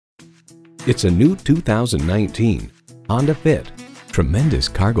It's a new 2019 Honda Fit. Tremendous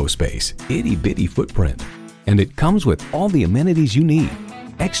cargo space, itty-bitty footprint, and it comes with all the amenities you need.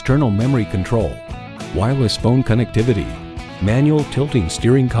 External memory control, wireless phone connectivity, manual tilting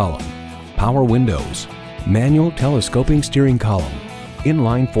steering column, power windows, manual telescoping steering column,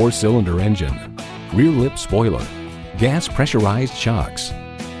 inline 4-cylinder engine, rear lip spoiler, gas pressurized shocks,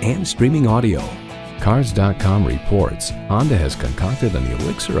 and streaming audio. Cars.com reports Honda has concocted an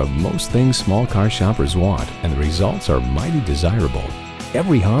elixir of most things small car shoppers want, and the results are mighty desirable.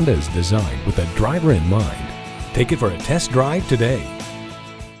 Every Honda is designed with a driver in mind. Take it for a test drive today.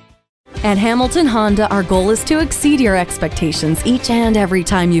 At Hamilton Honda, our goal is to exceed your expectations each and every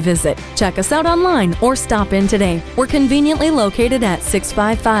time you visit. Check us out online or stop in today. We're conveniently located at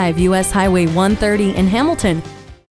 655 US Highway 130 in Hamilton.